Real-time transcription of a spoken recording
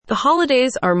The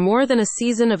holidays are more than a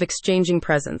season of exchanging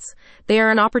presents. They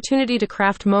are an opportunity to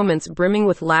craft moments brimming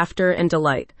with laughter and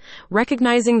delight.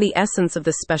 Recognizing the essence of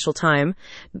this special time,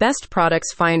 Best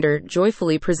Products Finder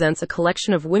joyfully presents a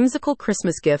collection of whimsical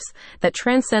Christmas gifts that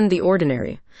transcend the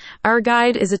ordinary. Our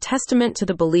guide is a testament to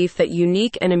the belief that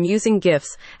unique and amusing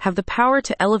gifts have the power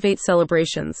to elevate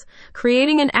celebrations,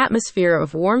 creating an atmosphere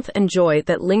of warmth and joy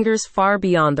that lingers far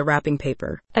beyond the wrapping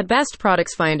paper. At Best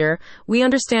Products Finder, we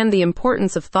understand the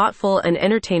importance of thoughtful and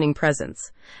entertaining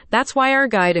presents. That's why our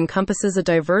guide encompasses a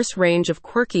diverse range of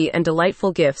quirky and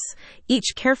delightful gifts,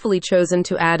 each carefully chosen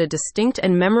to add a distinct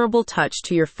and memorable touch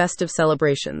to your festive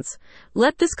celebrations.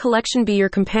 Let this collection be your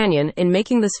companion in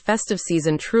making this festive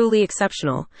season truly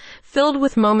exceptional, filled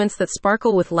with moments that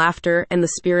sparkle with laughter and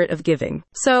the spirit of giving.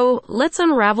 So, let's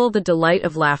unravel the delight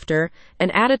of laughter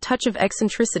and add a touch of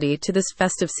eccentricity to this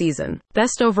festive season.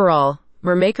 Best overall,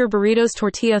 Mermaker Burritos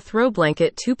Tortilla Throw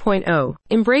Blanket 2.0.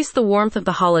 Embrace the warmth of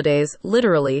the holidays,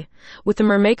 literally, with the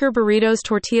Mermaker Burritos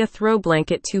Tortilla Throw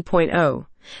Blanket 2.0.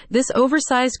 This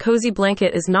oversized cozy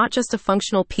blanket is not just a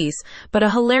functional piece, but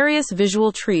a hilarious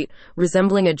visual treat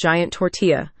resembling a giant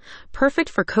tortilla. Perfect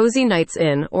for cozy nights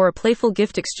in or a playful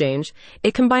gift exchange,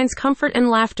 it combines comfort and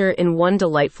laughter in one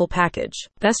delightful package.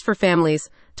 Best for families,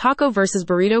 taco versus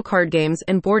burrito card games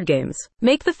and board games.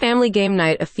 Make the family game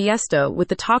night a fiesta with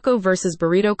the taco versus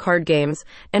burrito card games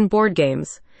and board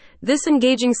games. This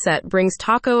engaging set brings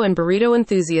taco and burrito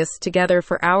enthusiasts together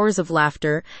for hours of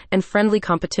laughter and friendly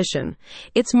competition.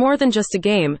 It's more than just a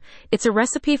game, it's a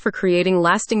recipe for creating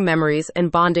lasting memories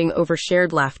and bonding over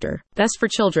shared laughter. Best for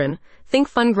children, think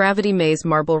Fun Gravity Maze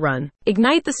Marble Run.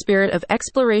 Ignite the spirit of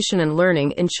exploration and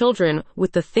learning in children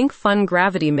with the Think Fun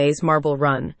Gravity Maze Marble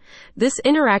Run. This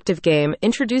interactive game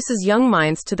introduces young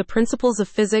minds to the principles of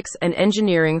physics and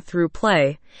engineering through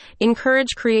play.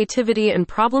 Encourage creativity and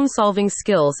problem-solving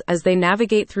skills as they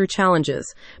navigate through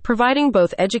challenges, providing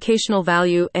both educational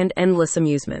value and endless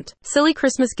amusement. Silly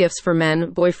Christmas gifts for men,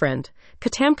 boyfriend.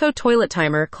 Katamco Toilet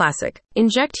Timer Classic.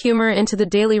 Inject humor into the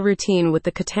daily routine with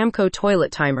the Katamco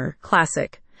Toilet Timer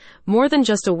Classic. More than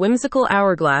just a whimsical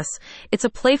hourglass, it's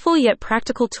a playful yet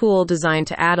practical tool designed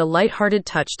to add a light-hearted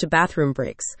touch to bathroom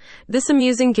breaks. This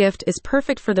amusing gift is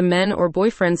perfect for the men or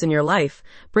boyfriends in your life,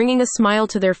 bringing a smile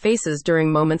to their faces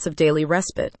during moments of daily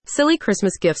respite. Silly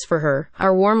Christmas gifts for her.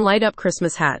 Our Warm Light Up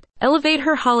Christmas Hat. Elevate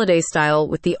her holiday style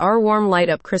with the Our Warm Light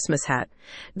Up Christmas Hat.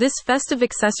 This festive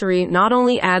accessory not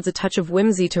only adds a touch of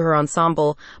whimsy to her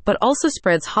ensemble, but also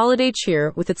spreads holiday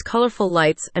cheer with its colorful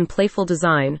lights and playful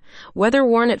design. Whether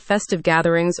worn at festive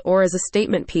gatherings or as a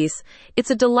statement piece,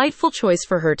 it's a delightful choice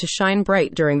for her to shine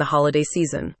bright during the holiday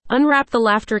season. Unwrap the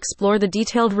laughter. Explore the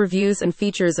detailed reviews and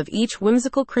features of each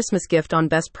whimsical Christmas gift on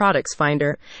Best Products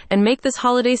Finder, and make this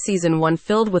holiday season one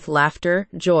filled with laughter,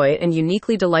 joy, and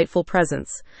uniquely delightful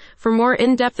presents. For more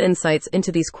in-depth insights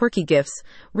into these quirky gifts,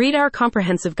 read our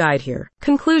comprehensive guide here.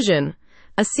 Conclusion.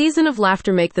 A season of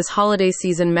laughter. Make this holiday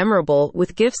season memorable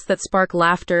with gifts that spark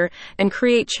laughter and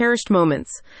create cherished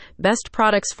moments. Best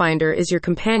Products Finder is your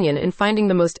companion in finding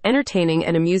the most entertaining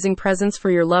and amusing presents for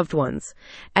your loved ones.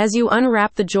 As you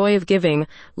unwrap the joy of giving,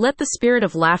 let the spirit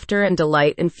of laughter and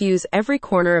delight infuse every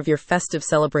corner of your festive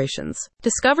celebrations.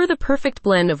 Discover the perfect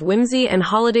blend of whimsy and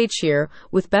holiday cheer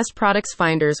with Best Products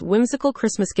Finder's whimsical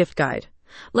Christmas gift guide.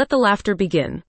 Let the laughter begin.